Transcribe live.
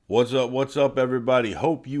What's up, everybody?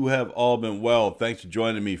 Hope you have all been well. Thanks for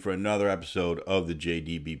joining me for another episode of the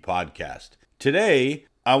JDB podcast. Today,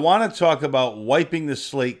 I want to talk about wiping the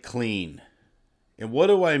slate clean. And what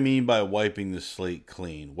do I mean by wiping the slate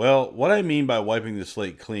clean? Well, what I mean by wiping the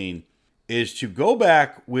slate clean is to go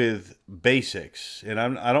back with basics. And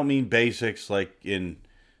I don't mean basics like in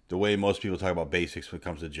the way most people talk about basics when it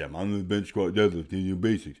comes to the gym. I'm the bench squat, deadlift,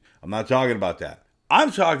 basics. I'm not talking about that.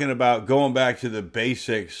 I'm talking about going back to the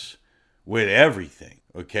basics with everything,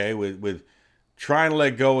 okay? With trying to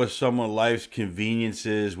let go of some of life's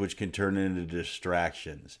conveniences, which can turn into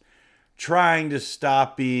distractions. Trying to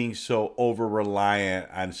stop being so over-reliant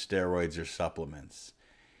on steroids or supplements.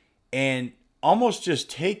 And almost just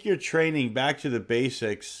take your training back to the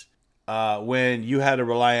basics when you had to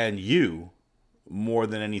rely on you more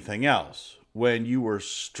than anything else. When you were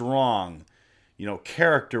strong,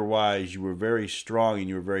 character-wise, you were very strong and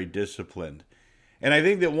you were very disciplined. And I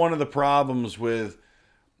think that one of the problems with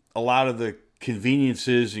a lot of the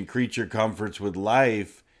conveniences and creature comforts with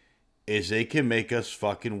life is they can make us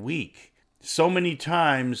fucking weak. So many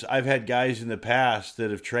times I've had guys in the past that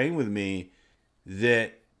have trained with me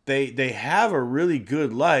that they have a really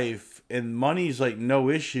good life and money's like no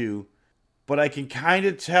issue, but I can kind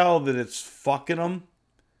of tell that it's fucking them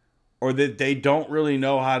or that they don't really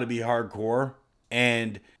know how to be hardcore.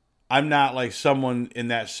 And I'm not like someone in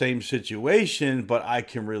that same situation, but I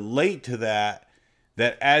can relate to that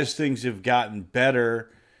as things have gotten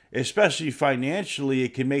better, especially financially,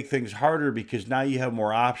 it can make things harder because now you have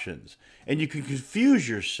more options. And you can confuse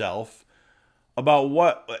yourself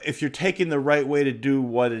about if you're taking the right way to do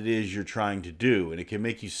what it is you're trying to do. And it can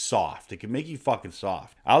make you soft. It can make you fucking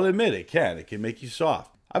soft. I'll admit it can. It can make you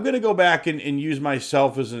soft. I'm going to go back and use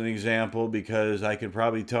myself as an example because I can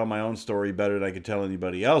probably tell my own story better than I could tell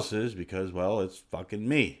anybody else's because, well, it's fucking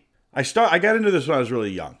me. I got into this when I was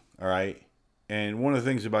really young, all right? And one of the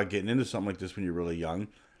things about getting into something like this when you're really young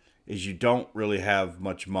is you don't really have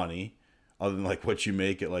much money other than like what you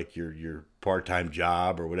make at like your part-time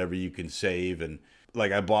job or whatever you can save. And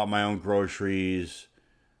like I bought my own groceries.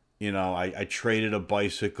 I traded a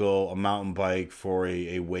bicycle, a mountain bike for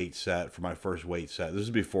a weight set, for my first weight set. This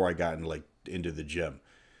is before I got into the gym.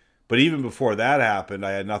 But even before that happened,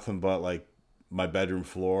 I had nothing but like my bedroom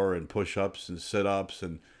floor and push-ups and sit-ups.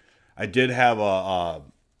 And I did have a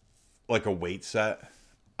weight set.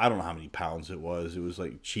 I don't know how many pounds it was. It was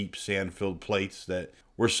like cheap sand-filled plates that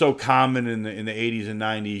were so common in the 80s and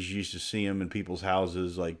 90s. You used to see them in people's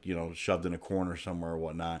houses, like, shoved in a corner somewhere or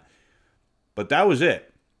whatnot. But that was it.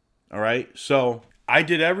 All right, so I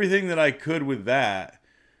did everything that I could with that,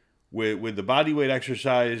 with the body weight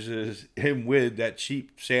exercises and with that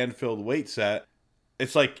cheap sand-filled weight set.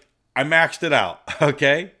 It's like I maxed it out,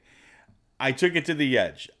 okay? I took it to the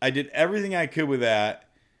edge. I did everything I could with that.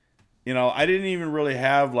 I didn't even really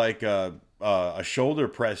have like a shoulder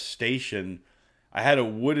press station. I had a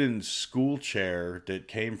wooden school chair that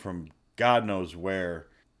came from God knows where.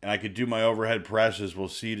 And I could do my overhead presses while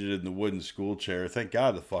seated in the wooden school chair. Thank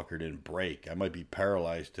God the fucker didn't break. I might be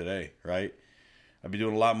paralyzed today, right? I'd be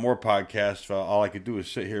doing a lot more podcasts. All I could do is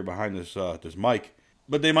sit here behind this mic.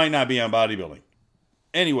 But they might not be on bodybuilding.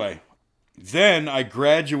 Anyway, then I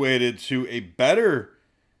graduated to a better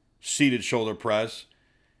seated shoulder press.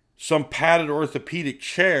 Some padded orthopedic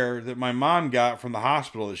chair that my mom got from the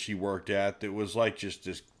hospital that she worked at that was like just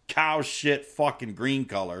this cow shit fucking green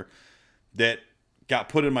color that got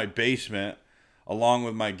put in my basement along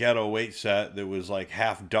with my ghetto weight set that was like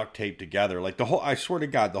half duct taped together. Like I swear to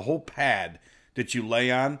God, the whole pad that you lay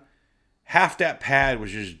on, half that pad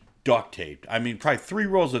was just duct taped. I mean, probably 3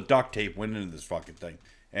 rolls of duct tape went into this fucking thing.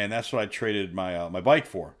 And that's what I traded my bike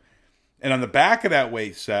for. And on the back of that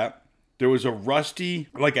weight set, there was a rusty,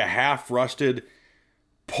 like a half rusted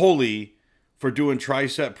pulley for doing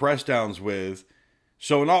tricep press downs with.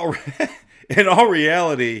 So in all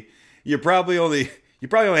reality, you probably only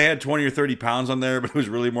had 20 or 30 pounds on there, but it was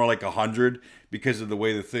really more like 100 because of the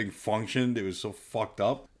way the thing functioned. It was so fucked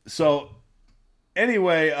up. So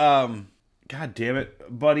anyway, God damn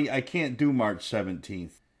it, buddy, I can't do March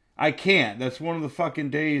 17th. I can't. That's one of the fucking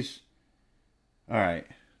days. All right,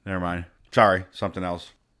 never mind. Sorry, something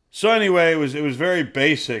else. So anyway, it was very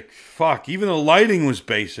basic. Fuck, even the lighting was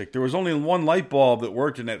basic. There was only one light bulb that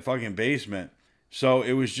worked in that fucking basement. So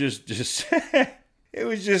it was just it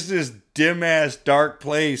was just this dim-ass dark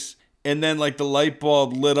place. And then, like, the light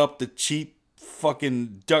bulb lit up the cheap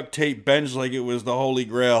fucking duct tape bench like it was the Holy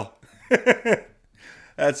Grail.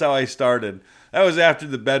 That's how I started. That was after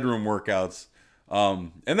the bedroom workouts.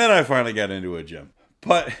 And then I finally got into a gym.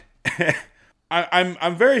 But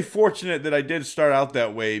I'm very fortunate that I did start out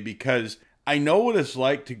that way because I know what it's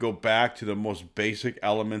like to go back to the most basic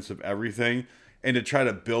elements of everything and to try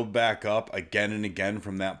to build back up again and again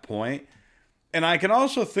from that point. And I can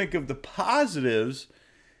also think of the positives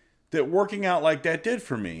that working out like that did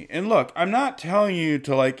for me. And look, I'm not telling you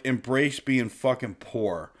to like embrace being fucking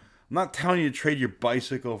poor. I'm not telling you to trade your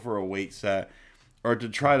bicycle for a weight set or to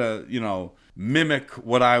try to, mimic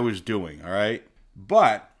what I was doing, all right?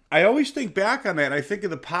 But I always think back on that and I think of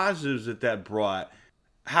the positives that brought,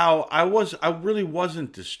 how I really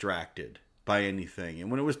wasn't distracted by anything.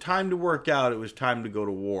 And when it was time to work out, it was time to go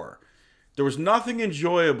to war. There was nothing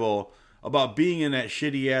enjoyable about being in that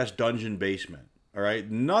shitty ass dungeon basement, all right?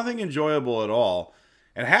 Nothing enjoyable at all.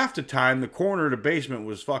 And half the time, the corner of the basement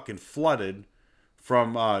was fucking flooded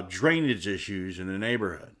from drainage issues in the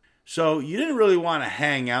neighborhood. So you didn't really want to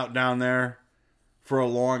hang out down there for a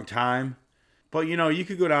long time. But, you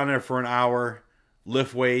could go down there for an hour,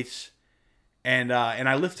 lift weights, and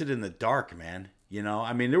I lifted in the dark, man.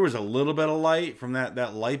 There was a little bit of light from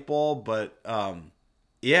that light bulb, but,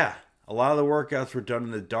 yeah, a lot of the workouts were done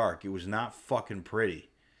in the dark. It was not fucking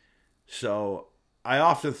pretty. So I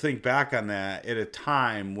often think back on that at a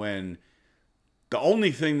time when the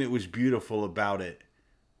only thing that was beautiful about it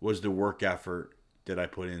was the work effort that I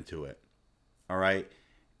put into it. All right?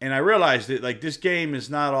 And I realized that, like, this game is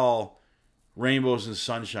not all rainbows and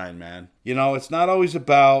sunshine, man. It's not always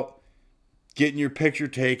about getting your picture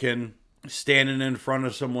taken, standing in front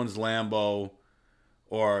of someone's Lambo,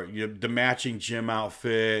 or the matching gym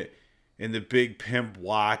outfit and the big pimp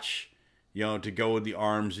watch, to go with the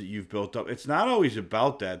arms that you've built up. It's not always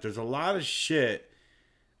about that. There's a lot of shit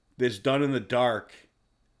that's done in the dark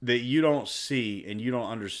that you don't see and you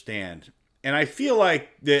don't understand. And I feel like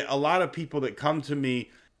that a lot of people that come to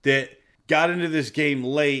me that got into this game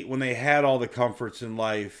late when they had all the comforts in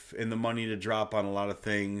life and the money to drop on a lot of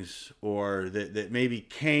things, or that maybe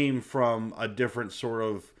came from a different sort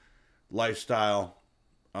of lifestyle,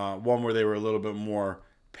 one where they were a little bit more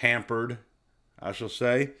pampered, I shall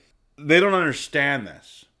say. They don't understand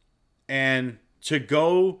this. And to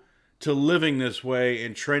go to living this way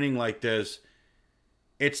and training like this,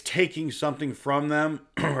 it's taking something from them,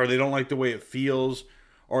 or they don't like the way it feels,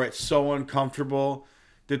 or it's so uncomfortable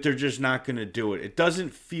that they're just not going to do it. It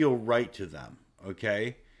doesn't feel right to them,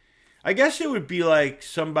 okay? I guess it would be like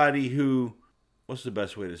somebody who, what's the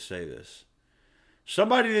best way to say this?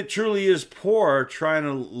 Somebody that truly is poor trying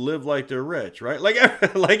to live like they're rich, right? Like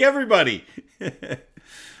everybody.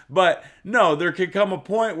 But no, there could come a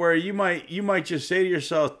point where you might just say to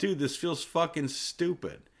yourself, dude, this feels fucking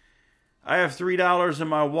stupid. I have $3 in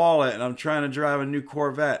my wallet and I'm trying to drive a new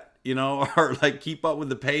Corvette, or like keep up with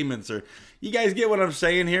the payments, or you guys get what I'm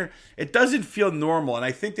saying here? It doesn't feel normal. And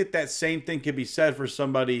I think that same thing can be said for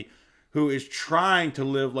somebody who is trying to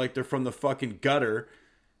live like they're from the fucking gutter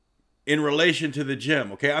in relation to the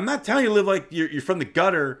gym. Okay. I'm not telling you to live like you're from the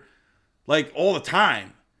gutter, like all the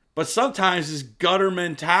time, but sometimes this gutter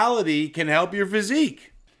mentality can help your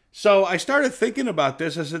physique. So I started thinking about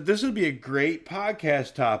this. I said, this would be a great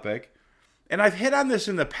podcast topic. And I've hit on this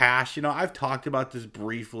in the past. I've talked about this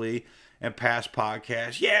briefly in past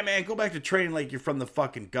podcasts. Yeah, man, go back to training like you're from the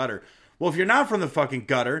fucking gutter. Well, if you're not from the fucking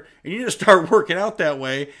gutter and you just start working out that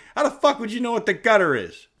way, how the fuck would you know what the gutter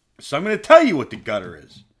is? So I'm going to tell you what the gutter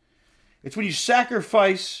is. It's when you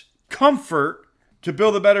sacrifice comfort to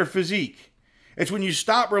build a better physique. It's when you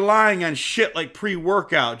stop relying on shit like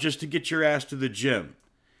pre-workout just to get your ass to the gym.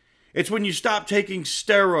 It's when you stop taking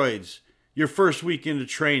steroids your first week into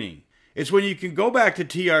training. It's when you can go back to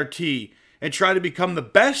TRT and try to become the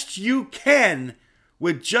best you can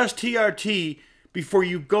with just TRT before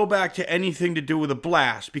you go back to anything to do with a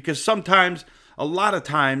blast. Because sometimes, a lot of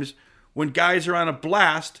times, when guys are on a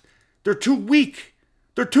blast, they're too weak.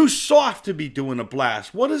 They're too soft to be doing a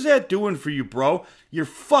blast. What is that doing for you, bro? You're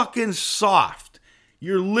fucking soft.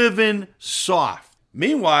 You're living soft.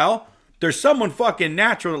 Meanwhile, there's someone fucking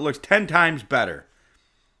natural that looks 10 times better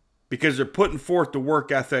because they're putting forth the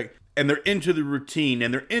work ethic and they're into the routine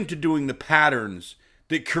and they're into doing the patterns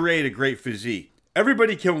that create a great physique.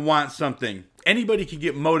 Everybody can want something. Anybody can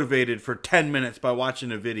get motivated for 10 minutes by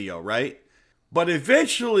watching a video, right? But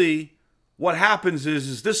eventually, what happens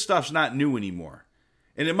is this stuff's not new anymore.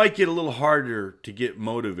 And it might get a little harder to get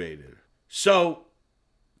motivated. So,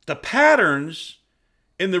 the patterns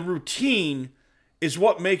in the routine is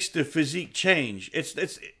what makes the physique change.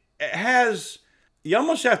 It has, you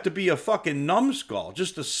almost have to be a fucking numbskull,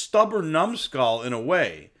 just a stubborn numbskull in a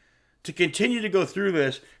way, to continue to go through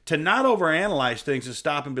this, to not overanalyze things and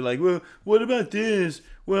stop and be like, well, what about this?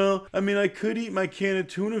 Well, I mean, I could eat my can of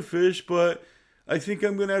tuna fish, but I think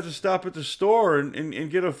I'm going to have to stop at the store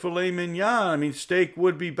and get a filet mignon. I mean, steak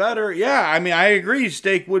would be better. Yeah, I mean, I agree,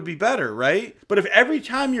 steak would be better, right? But if every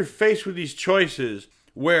time you're faced with these choices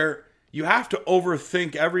where you have to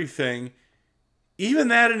overthink everything, even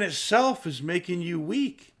that in itself is making you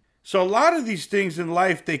weak. So a lot of these things in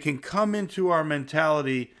life, they can come into our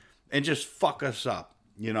mentality and just fuck us up,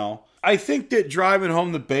 you know? I think that driving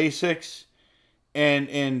home the basics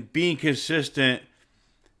and being consistent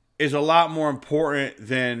is a lot more important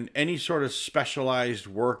than any sort of specialized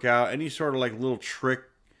workout, any sort of like little trick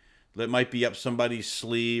that might be up somebody's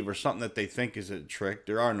sleeve or something that they think is a trick.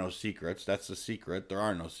 There are no secrets. That's the secret. There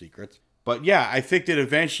are no secrets. But yeah, I think that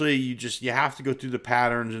eventually you have to go through the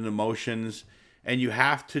patterns and emotions, and you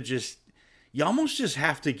almost just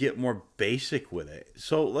have to get more basic with it.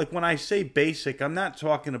 So like when I say basic, I'm not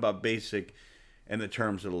talking about basic in the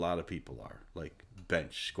terms that a lot of people are, like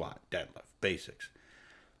bench, squat, deadlift, basics.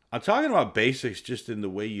 I'm talking about basics just in the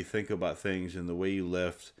way you think about things and the way you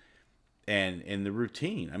lift and in the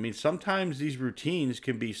routine. I mean, sometimes these routines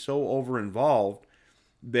can be so over-involved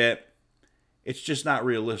that it's just not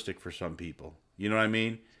realistic for some people. You know what I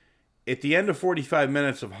mean? At the end of 45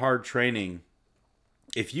 minutes of hard training,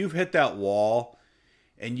 if you've hit that wall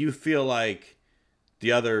and you feel like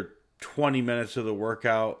the other 20 minutes of the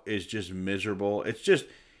workout is just miserable,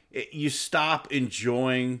 you stop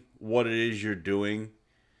enjoying what it is you're doing,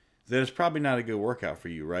 then it's probably not a good workout for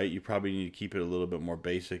you, right? You probably need to keep it a little bit more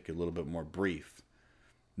basic, a little bit more brief.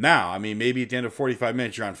 Now, I mean, maybe at the end of 45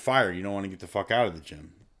 minutes, you're on fire. You don't want to get the fuck out of the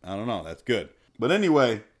gym. I don't know. That's good. But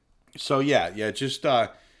anyway, so yeah, just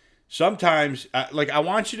sometimes, I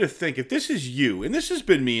want you to think, if this is you, and this has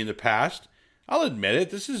been me in the past, I'll admit it,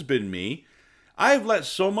 this has been me. I've let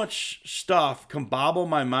so much stuff combobble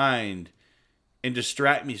my mind and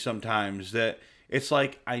distract me sometimes that it's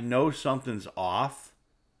like I know something's off,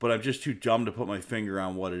 but I'm just too dumb to put my finger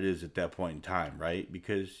on what it is at that point in time, right?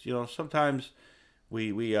 Because, you know, sometimes we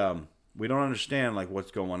don't understand like what's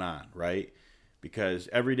going on, right? Because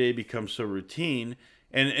every day becomes so routine,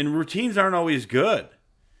 and routines aren't always good.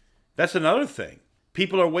 That's another thing.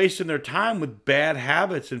 People are wasting their time with bad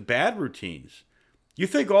habits and bad routines. You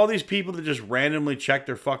think all these people that just randomly check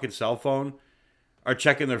their fucking cell phone are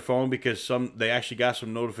checking their phone because they actually got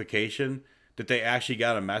some notification that they actually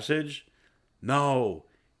got a message? No.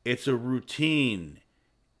 It's a routine.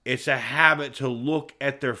 It's a habit to look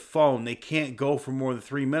at their phone. They can't go for more than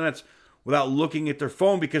 3 minutes without looking at their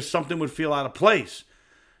phone because something would feel out of place.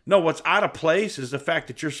 No, what's out of place is the fact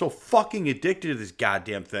that you're so fucking addicted to this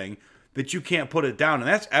goddamn thing that you can't put it down. And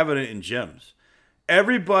that's evident in gyms.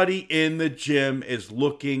 Everybody in the gym is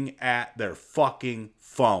looking at their fucking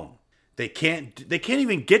phone. They can't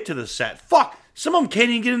even get to the set. Fuck! Some of them can't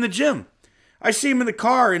even get in the gym. I see them in the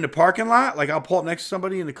car, in the parking lot. Like, I'll pull up next to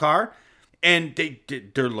somebody in the car, and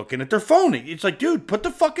they're looking at their phone. It's like, dude, put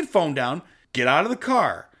the fucking phone down, get out of the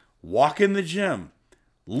car, walk in the gym,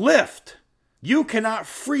 lift. You cannot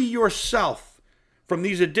free yourself from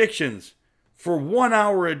these addictions. For 1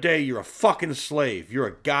 hour a day, you're a fucking slave. You're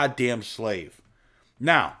a goddamn slave.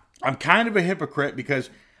 Now, I'm kind of a hypocrite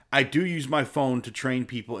because I do use my phone to train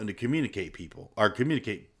people and to communicate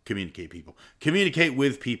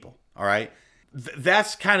with people, all right?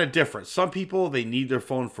 That's kind of different. Some people, they need their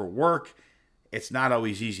phone for work. It's not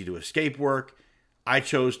always easy to escape work. I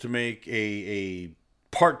chose to make a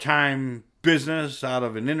part-time business out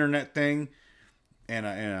of an internet thing and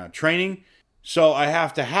a training. So I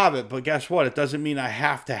have to have it, but guess what? It doesn't mean I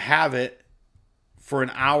have to have it for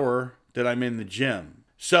an hour that I'm in the gym.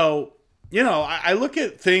 So, you know, I look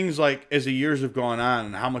at things like as the years have gone on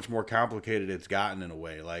and how much more complicated it's gotten in a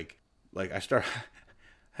way. Like I start...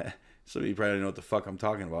 Some of you probably don't know what the fuck I'm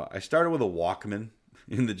talking about. I started with a Walkman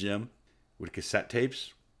in the gym with cassette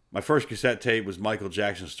tapes. My first cassette tape was Michael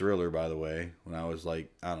Jackson's Thriller, by the way, when I was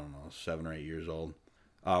like, I don't know, 7 or 8 years old.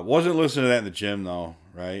 Wasn't listening to that in the gym, though,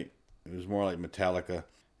 right? It was more like Metallica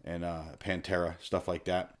and Pantera, stuff like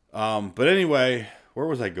that. But anyway, where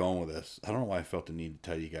was I going with this? I don't know why I felt the need to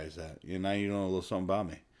tell you guys that. Now you know a little something about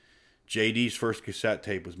me. JD's first cassette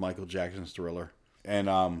tape was Michael Jackson's Thriller. And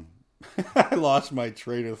I lost my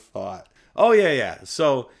train of thought. Oh, yeah.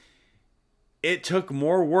 So it took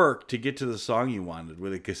more work to get to the song you wanted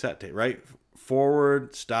with a cassette tape, right?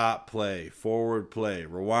 Forward, stop, play. Forward, play.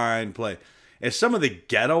 Rewind, play. And some of the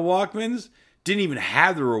ghetto Walkmans didn't even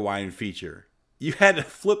have the rewind feature. You had to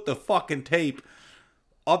flip the fucking tape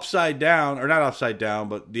upside down, or not upside down,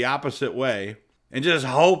 but the opposite way, and just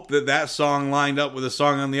hope that song lined up with a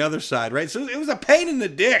song on the other side, right? So it was a pain in the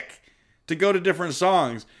dick to go to different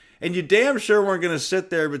songs. And you damn sure weren't going to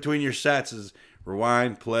sit there between your sets as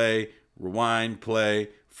rewind, play,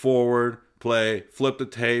 forward, play, flip the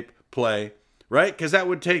tape, play, right? Because that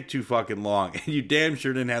would take too fucking long, and you damn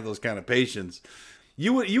sure didn't have those kind of patience.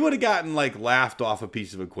 You would have gotten like laughed off a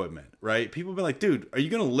piece of equipment, right? People would be like, dude, are you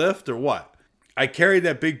gonna lift or what? I carried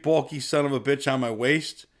that big bulky son of a bitch on my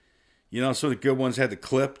waist. You know, so the good ones had the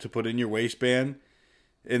clip to put in your waistband.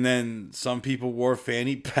 And then some people wore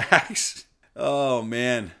fanny packs. Oh,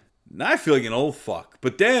 man. Now I feel like an old fuck.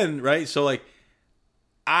 But then, right, so like,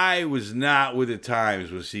 I was not with the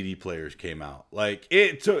times when CD players came out. Like,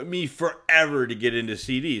 it took me forever to get into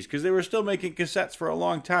CDs because they were still making cassettes for a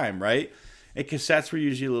long time, right? And cassettes were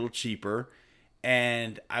usually a little cheaper.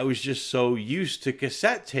 And I was just so used to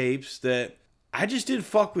cassette tapes that I just didn't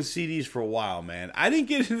fuck with CDs for a while, man. I didn't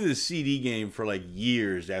get into the CD game for like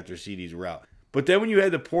years after CDs were out. But then when you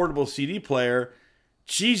had the portable CD player,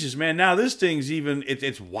 Jesus, man, now this thing's even,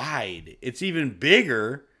 it's wide. It's even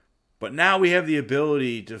bigger. But now we have the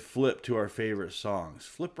ability to flip to our favorite songs.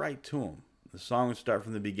 Flip right to them. The song would start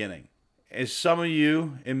from the beginning. And some of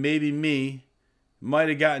you, and maybe me, might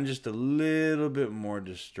have gotten just a little bit more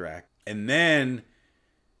distracted. And then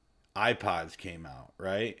iPods came out,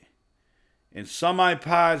 right? And some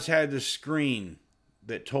iPods had the screen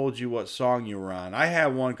that told you what song you were on. I had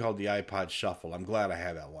one called the iPod Shuffle. I'm glad I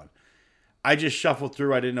had that one. I just shuffled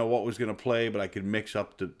through. I didn't know what was going to play, but I could mix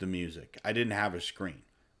up the music. I didn't have a screen.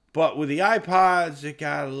 But with the iPods, it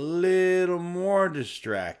got a little more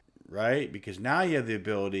distracting, right? Because now you have the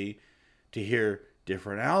ability to hear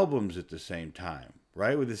different albums at the same time,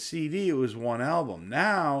 right? With the CD, it was one album.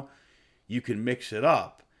 Now you can mix it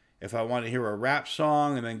up. If I want to hear a rap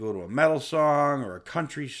song and then go to a metal song or a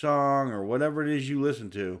country song or whatever it is you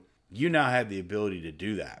listen to, you now have the ability to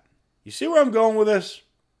do that. You see where I'm going with this?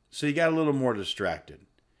 So you got a little more distracted.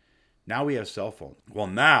 Now we have cell phones. Well,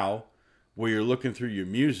 now, where you're looking through your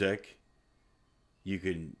music, you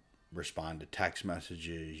can respond to text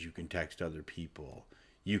messages. You can text other people.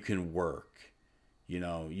 You can work. You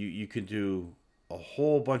know, you can do a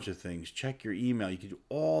whole bunch of things. Check your email. You can do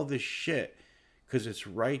all this shit. Because it's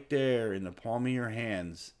right there in the palm of your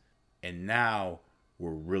hands. And now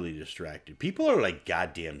we're really distracted. People are like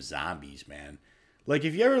goddamn zombies, man. Like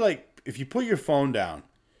if you put your phone down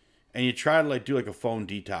and you try to like do like a phone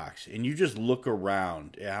detox and you just look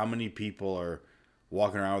around at how many people are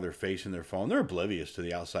walking around with their face in their phone, they're oblivious to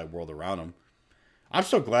the outside world around them. I'm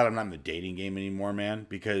so glad I'm not in the dating game anymore, man.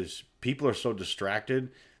 Because people are so distracted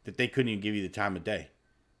that they couldn't even give you the time of day.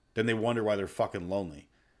 Then they wonder why they're fucking lonely.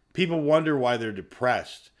 People wonder why they're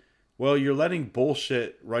depressed. Well, you're letting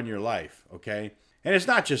bullshit run your life, okay? And it's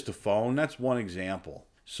not just the phone. That's one example.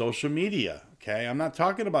 Social media, okay? I'm not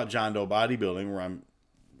talking about John Doe Bodybuilding where I'm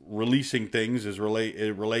releasing things as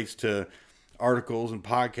it relates to articles and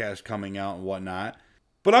podcasts coming out and whatnot.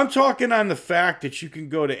 But I'm talking on the fact that you can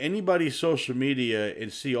go to anybody's social media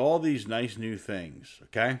and see all these nice new things,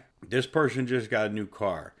 okay? This person just got a new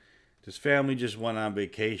car. This family just went on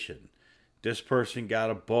vacation. This person got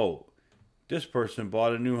a boat. This person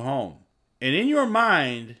bought a new home. And in your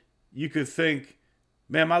mind, you could think,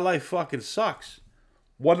 man, my life fucking sucks.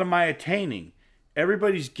 What am I attaining?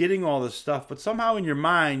 Everybody's getting all this stuff, but somehow in your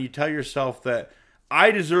mind, you tell yourself that I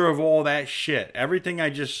deserve all that shit. Everything I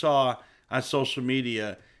just saw on social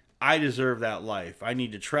media, I deserve that life. I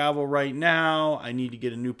need to travel right now. I need to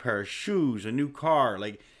get a new pair of shoes, a new car.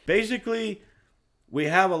 Like, basically, we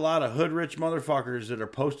have a lot of hood rich motherfuckers that are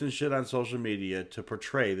posting shit on social media to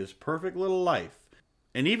portray this perfect little life.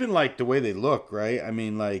 And even like the way they look, right? I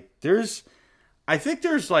mean, like I think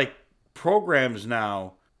there's like programs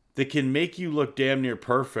now that can make you look damn near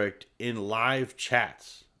perfect in live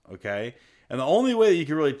chats, okay? And the only way that you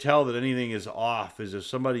can really tell that anything is off is if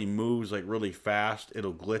somebody moves like really fast,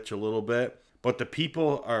 it'll glitch a little bit. But the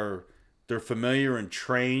people they're familiar and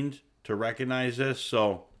trained to recognize this,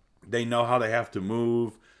 so they know how they have to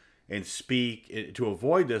move and speak to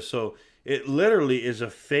avoid this. So it literally is a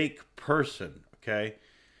fake person, okay?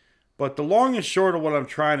 But the long and short of what I'm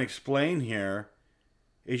trying to explain here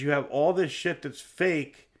is you have all this shit that's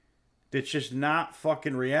fake that's just not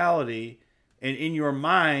fucking reality. And in your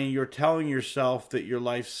mind, you're telling yourself that your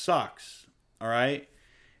life sucks, all right?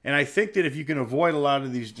 And I think that if you can avoid a lot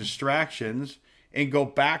of these distractions and go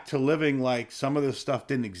back to living like some of this stuff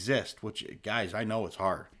didn't exist, which, guys, I know it's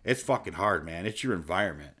hard. It's fucking hard, man. It's your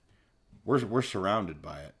environment. We're surrounded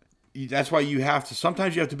by it. That's why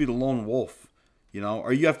sometimes you have to be the lone wolf, you know,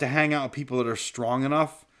 or you have to hang out with people that are strong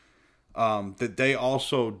enough that they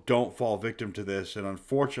also don't fall victim to this. And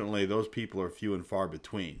unfortunately, those people are few and far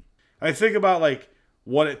between. I think about like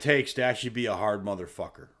what it takes to actually be a hard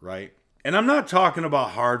motherfucker, right? And I'm not talking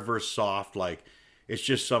about hard versus soft, like it's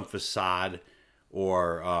just some facade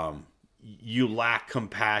or, you lack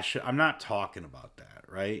compassion. I'm not talking about that,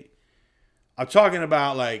 right? I'm talking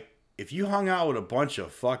about, like, if you hung out with a bunch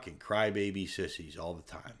of fucking crybaby sissies all the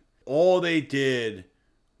time, all they did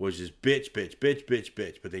was just bitch, bitch, bitch, bitch,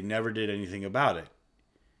 bitch, but they never did anything about it.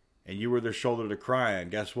 And you were their shoulder to cry on,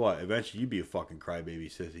 guess what? Eventually you'd be a fucking crybaby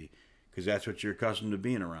sissy, because that's what you're accustomed to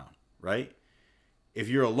being around, right? If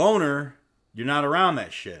you're a loner, you're not around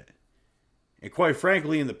that shit. And quite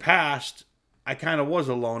frankly, in the past, I kind of was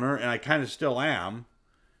a loner, and I kind of still am,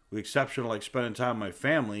 with the exception of, like, spending time with my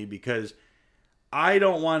family, because I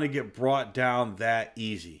don't want to get brought down that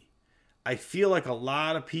easy. I feel like a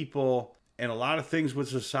lot of people and a lot of things with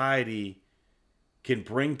society can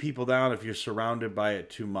bring people down if you're surrounded by it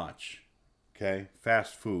too much. Okay?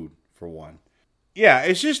 Fast food, for one. Yeah,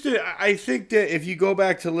 it's just, I think that if you go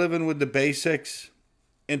back to living with the basics,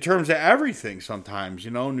 in terms of everything sometimes,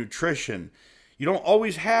 nutrition, you don't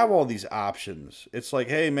always have all these options. It's like,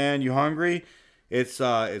 hey man, you hungry? It's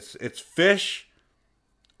fish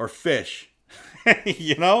or fish.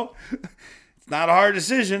 It's not a hard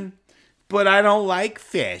decision. But I don't like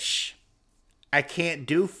fish. I can't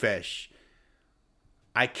do fish.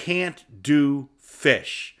 I can't do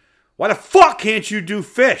fish. Why the fuck can't you do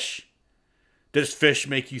fish? Does fish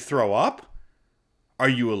make you throw up? Are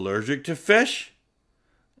you allergic to fish?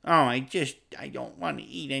 Oh, I don't want to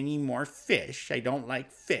eat any more fish. I don't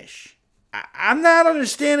like fish. I'm not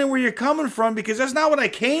understanding where you're coming from, because that's not what I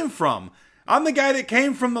came from. I'm the guy that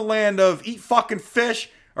came from the land of eat fucking fish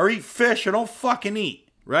or eat fish or don't fucking eat,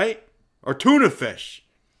 right? Or tuna fish.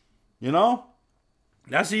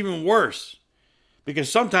 That's even worse.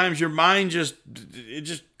 Because sometimes your mind just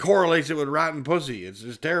correlates it with rotten pussy. It's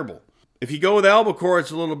just terrible. If you go with albacore,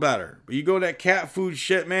 it's a little better. But you go that cat food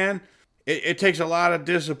shit, man, it takes a lot of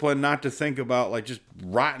discipline not to think about, like, just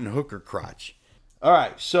rotten hooker crotch. All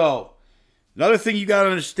right, so another thing you got to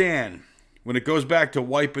understand when it goes back to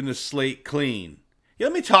wiping the slate clean. Yeah,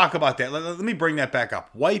 let me talk about that. Let me bring that back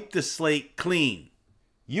up. Wipe the slate clean.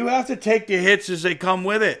 You have to take the hits as they come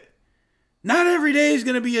with it. Not every day is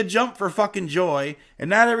going to be a jump for fucking joy. And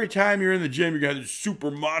not every time you're in the gym, you're going to have this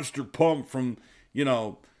super monster pump from,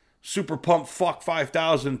 Super Pump Fuck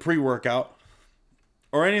 5000 pre-workout.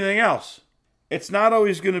 Or anything else. It's not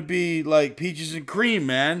always going to be like peaches and cream,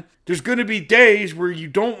 man. There's going to be days where you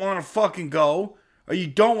don't want to fucking go. Or you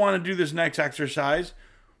don't want to do this next exercise.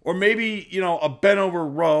 Or maybe, a bent over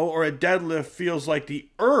row or a deadlift feels like the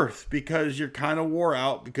earth because you're kind of wore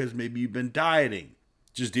out because maybe you've been dieting.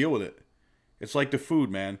 Just deal with it. It's like the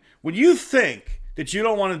food, man. When you think that you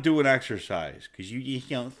don't want to do an exercise because you just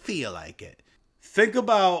don't feel like it, think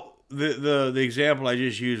about the example I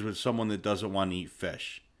just used with someone that doesn't want to eat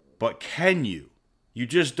fish. But can you? You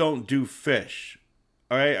just don't do fish.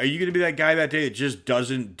 All right? Are you going to be that guy that day that just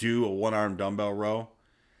doesn't do a one-arm dumbbell row?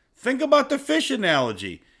 Think about the fish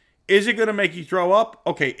analogy. Is it going to make you throw up?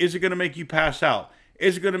 Okay, is it going to make you pass out?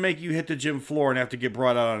 Is it going to make you hit the gym floor and have to get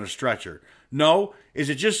brought out on a stretcher? No. Is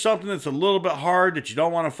it just something that's a little bit hard that you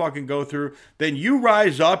don't want to fucking go through? Then you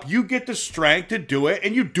rise up, you get the strength to do it,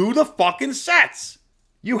 and you do the fucking sets.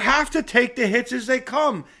 You have to take the hits as they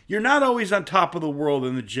come. You're not always on top of the world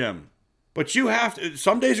in the gym. But you have to.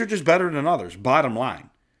 Some days are just better than others, bottom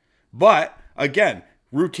line. But, again,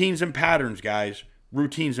 routines and patterns, guys.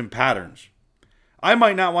 Routines and patterns. I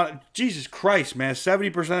might not want to. Jesus Christ, man.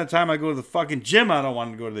 70% of the time I go to the fucking gym, I don't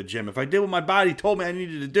want to go to the gym. If I did what my body told me I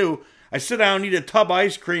needed to do, I sit down, eat a tub of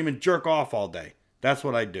ice cream, and jerk off all day. That's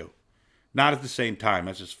what I do. Not at the same time.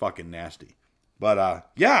 That's just fucking nasty. But,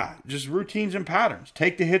 yeah, just routines and patterns.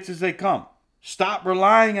 Take the hits as they come. Stop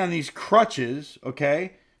relying on these crutches,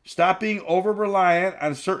 okay? Stop being over-reliant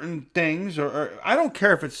on certain things. Or I don't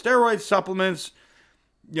care if it's steroids, supplements,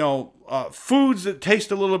 foods that taste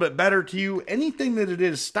a little bit better to you. Anything that it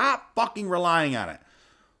is, stop fucking relying on it.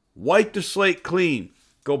 Wipe the slate clean.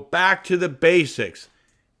 Go back to the basics.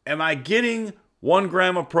 Am I getting 1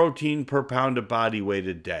 gram of protein per pound of body weight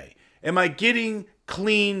a day? Am I getting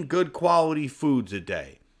clean, good quality foods a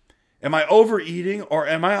day? Am I overeating or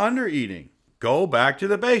am I undereating? Go back to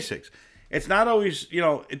the basics. It's not always,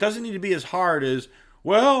 it doesn't need to be as hard as,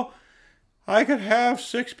 well, I could have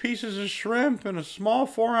 6 pieces of shrimp and a small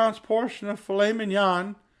 4-ounce portion of filet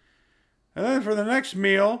mignon. And then for the next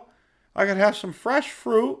meal, I could have some fresh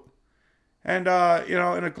fruit and,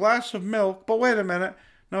 and a glass of milk. But wait a minute.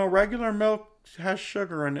 No, regular milk has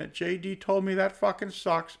sugar in it. JD told me that fucking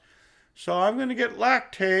sucks. So I'm going to get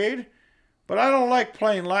Lactaid. But I don't like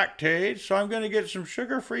plain Lactaid. So I'm going to get some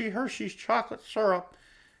sugar-free Hershey's chocolate syrup.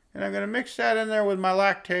 And I'm going to mix that in there with my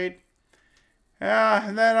Lactaid.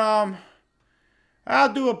 And then,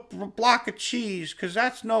 I'll do a block of cheese because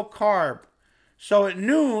that's no carb. So at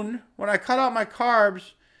noon, when I cut out my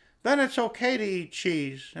carbs, then it's okay to eat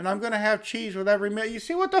cheese. And I'm going to have cheese with every meal. You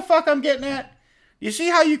see what the fuck I'm getting at? You see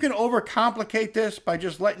how you can overcomplicate this by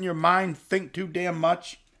just letting your mind think too damn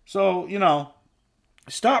much? So,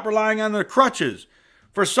 stop relying on the crutches.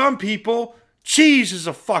 For some people, cheese is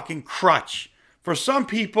a fucking crutch. For some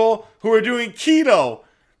people who are doing keto,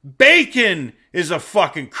 bacon is a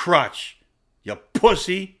fucking crutch. You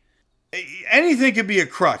pussy. Anything could be a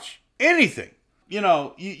crutch. Anything.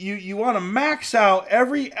 You want to max out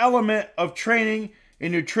every element of training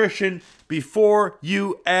and nutrition before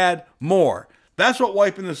you add more. That's what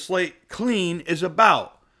wiping the slate clean is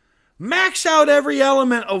about. Max out every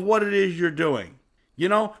element of what it is you're doing.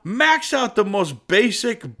 Max out the most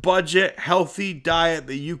basic budget, healthy diet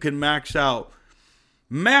that you can max out.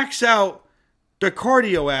 Max out the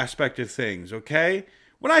cardio aspect of things, okay?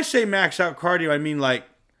 When I say max out cardio, I mean like,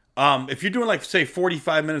 if you're doing say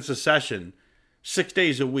 45 minutes a session, 6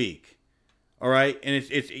 days a week, all right? And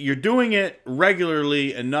it's you're doing it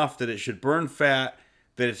regularly enough that it should burn fat,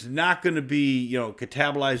 that it's not going to be,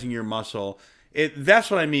 catabolizing your muscle. That's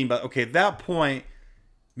what I mean by, okay, at that point,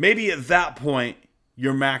 maybe at that point,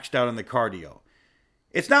 you're maxed out on the cardio.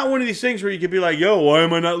 It's not one of these things where you could be like, yo, why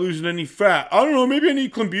am I not losing any fat? I don't know, maybe I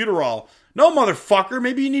need clenbuterol. No, motherfucker,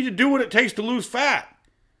 maybe you need to do what it takes to lose fat.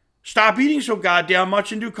 Stop eating so goddamn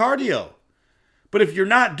much and do cardio. But if you're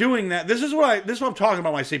not doing that, this is what I'm talking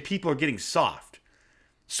about when I say people are getting soft.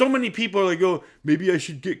 So many people are like, oh, maybe I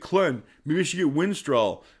should get Clen. Maybe I should get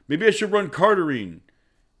Winstrol. Maybe I should run Cardarine.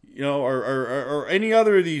 Or any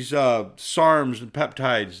other of these SARMs and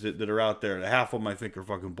peptides that are out there. Half of them I think are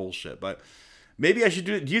fucking bullshit. But maybe I should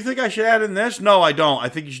do you think I should add in this? No, I don't. I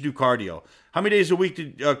think you should do cardio. How many days a week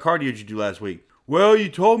cardio did you do last week? Well, you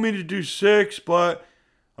told me to do 6, but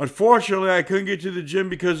unfortunately I couldn't get to the gym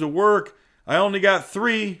because of work. I only got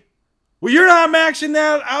 3. Well, you're not maxing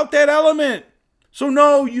out that element. So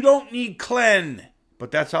no, you don't need Clen.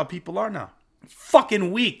 But that's how people are now.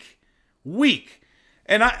 Fucking weak.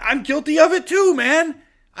 And I'm guilty of it too, man.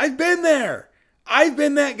 I've been there. I've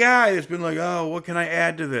been that guy that's been like, oh, what can I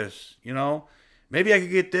add to this? Maybe I could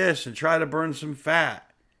get this and try to burn some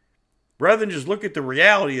fat. Rather than just look at the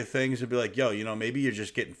reality of things and be like, yo, maybe you're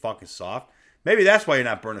just getting fucking soft. Maybe that's why you're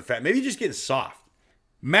not burning fat. Maybe you're just getting soft.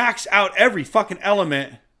 Max out every fucking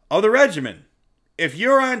element of the regimen. If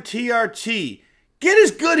you're on TRT, get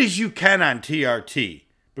as good as you can on TRT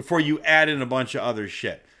before you add in a bunch of other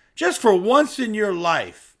shit. Just for once in your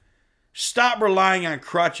life, stop relying on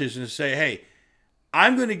crutches and say, hey,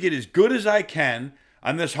 I'm going to get as good as I can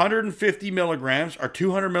on this 150 milligrams or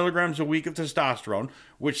 200 milligrams a week of testosterone,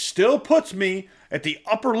 which still puts me at the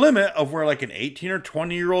upper limit of where like an 18 or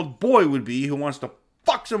 20-year-old boy would be who wants to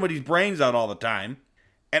fuck somebody's brains out all the time.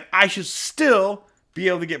 And I should still be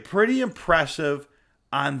able to get pretty impressive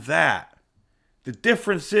on that. The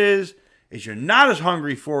difference is you're not as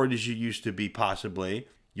hungry for it as you used to be, possibly.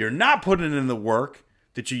 You're not putting in the work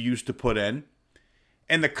that you used to put in.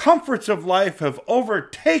 And the comforts of life have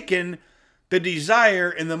overtaken the desire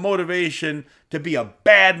and the motivation to be a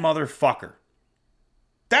bad motherfucker.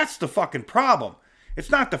 That's the fucking problem. It's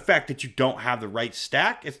not the fact that you don't have the right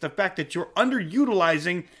stack. It's the fact that you're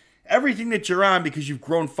underutilizing everything that you're on because you've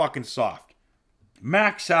grown fucking soft.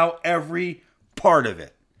 Max out every part of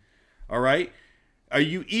it. All right? Are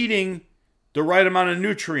you eating the right amount of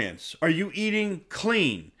nutrients? Are you eating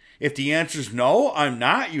clean? If the answer is no, I'm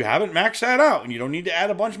not, you haven't maxed that out, and you don't need to add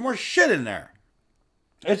a bunch more shit in there.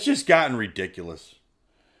 It's just gotten ridiculous.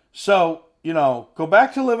 So, go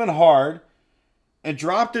back to living hard and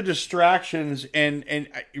drop the distractions. And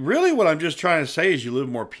really what I'm just trying to say is you live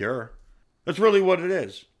more pure. That's really what it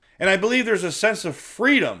is. And I believe there's a sense of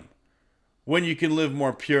freedom when you can live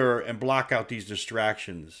more pure and block out these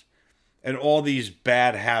distractions and all these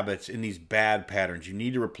bad habits and these bad patterns. You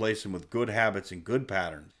need to replace them with good habits and good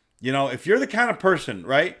patterns. If you're the kind of person,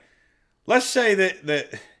 right? Let's say that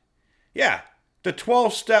the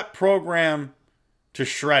 12-step program to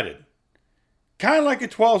shredded. Kind of like a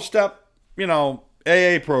 12-step,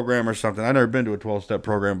 AA program or something. I've never been to a 12-step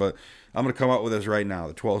program, but I'm going to come up with this right now,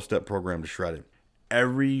 the 12-step program to shredded.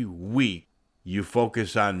 Every week, you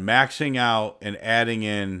focus on maxing out and adding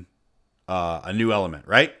in a new element,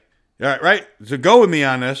 right? All right? So go with me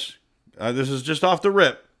on this. This is just off the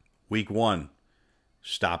rip. Week 1,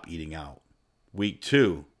 stop eating out. Week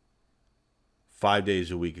 2, 5 days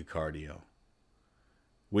a week of cardio.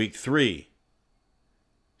 Week 3,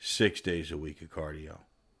 6 days a week of cardio.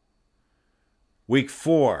 Week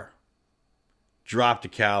 4, drop the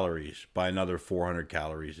calories by another 400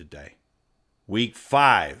 calories a day. Week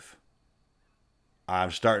 5,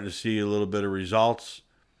 I'm starting to see a little bit of results.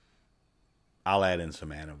 I'll add in some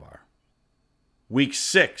Anavar. Week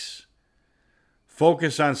 6,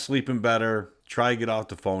 focus on sleeping better. Try to get off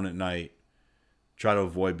the phone at night. Try to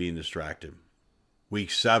avoid being distracted.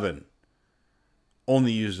 Week 7,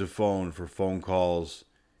 only use the phone for phone calls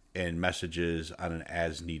and messages on an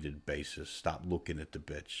as-needed basis. Stop looking at the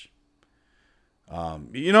bitch.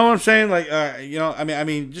 You know what I'm saying? Like, I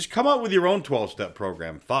mean, just come up with your own 12-step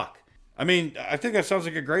program. Fuck. I mean, I think that sounds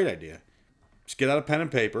like a great idea. Just get out a pen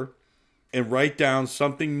and paper and write down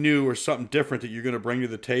something new or something different that you're going to bring to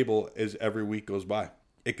the table as every week goes by.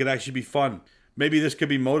 It could actually be fun. Maybe this could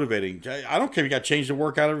be motivating. I don't care if you got to change the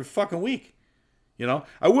workout every fucking week. You know,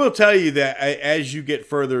 I will tell you that as you get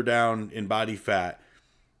further down in body fat,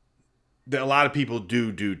 that a lot of people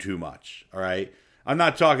do too much. All right. I'm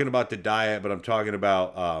not talking about the diet, but I'm talking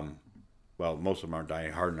about, well, most of them aren't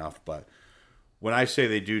dieting hard enough. But when I say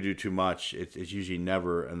they do too much, it's usually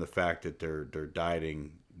never in the fact that they're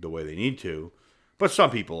dieting the way they need to. But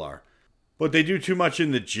some people are. But they do too much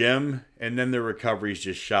in the gym, and then their recovery is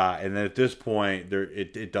just shot. And then at this point,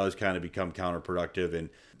 it does kind of become counterproductive. And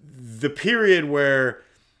the period where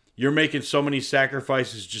you're making so many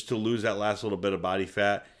sacrifices just to lose that last little bit of body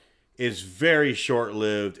fat is very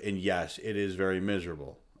short-lived, and yes, it is very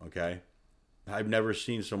miserable, okay? I've never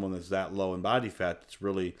seen someone that's that low in body fat that's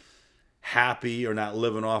really happy or not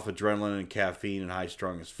living off adrenaline and caffeine and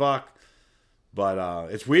high-strung as fuck. But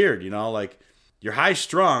it's weird, you know? Like, you're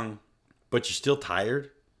high-strung, but you're still tired.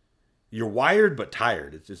 You're wired but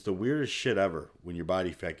tired. It's the weirdest shit ever when your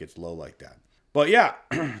body fat gets low like that. But yeah,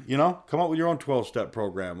 you know, come up with your own 12-step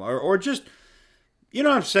program. Or just, you know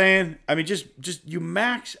what I'm saying? I mean, just you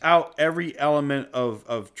max out every element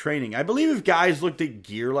of training. I believe if guys looked at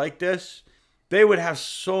gear like this, they would have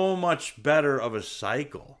so much better of a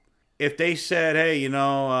cycle. If they said, hey, you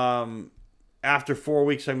know, after 4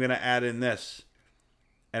 weeks, I'm going to add in this.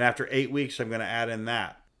 And after 8 weeks, I'm going to add in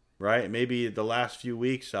that. Right? Maybe the last few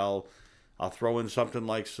weeks, I'll throw in something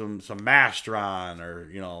like some Mastron or,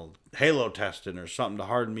 you know, halo testing or something to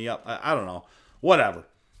harden me up. I don't know. Whatever.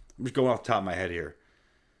 I'm just going off the top of my head here.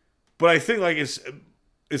 But I think like it's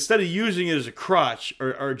instead of using it as a crutch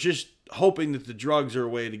or just hoping that the drugs are a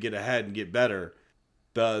way to get ahead and get better,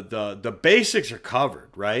 the basics are covered,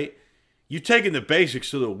 right? You've taken the basics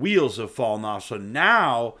so the wheels have fallen off. So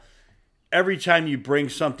now every time you bring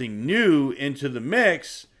something new into the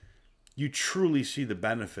mix, you truly see the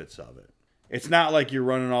benefits of it. It's not like you're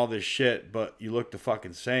running all this shit, but you look the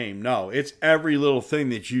fucking same. No, it's every little thing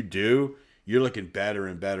that you do, you're looking better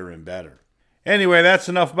and better and better. Anyway, that's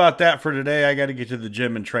enough about that for today. I got to get to the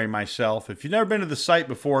gym and train myself. If you've never been to the site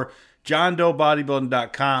before,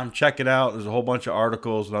 johndoebodybuilding.com. Check it out. There's a whole bunch of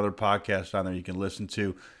articles and other podcasts on there you can listen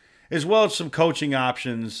to, as well as some coaching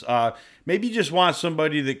options. Maybe you just want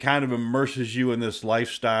somebody that kind of immerses you in this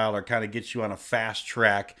lifestyle or kind of gets you on a fast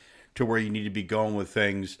track to where you need to be going with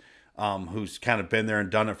things, who's kind of been there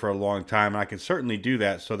and done it for a long time. And I can certainly do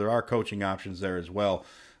that. So there are coaching options there as well.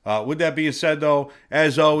 With that being said, though,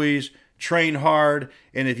 as always, train hard.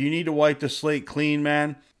 And if you need to wipe the slate clean,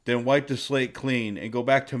 man, then wipe the slate clean and go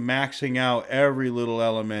back to maxing out every little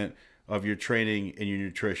element of your training and your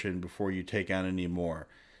nutrition before you take on any more.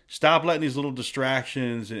 Stop letting these little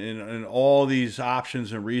distractions and all these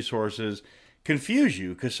options and resources confuse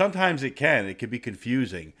you, because sometimes it can. It can be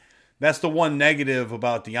confusing. That's the one negative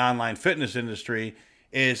about the online fitness industry,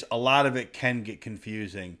 is a lot of it can get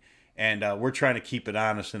confusing. And we're trying to keep it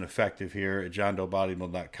honest and effective here at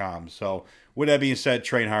johndoebodybuilding.com. So with that being said,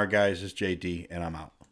 train hard, guys. It's JD, and I'm out.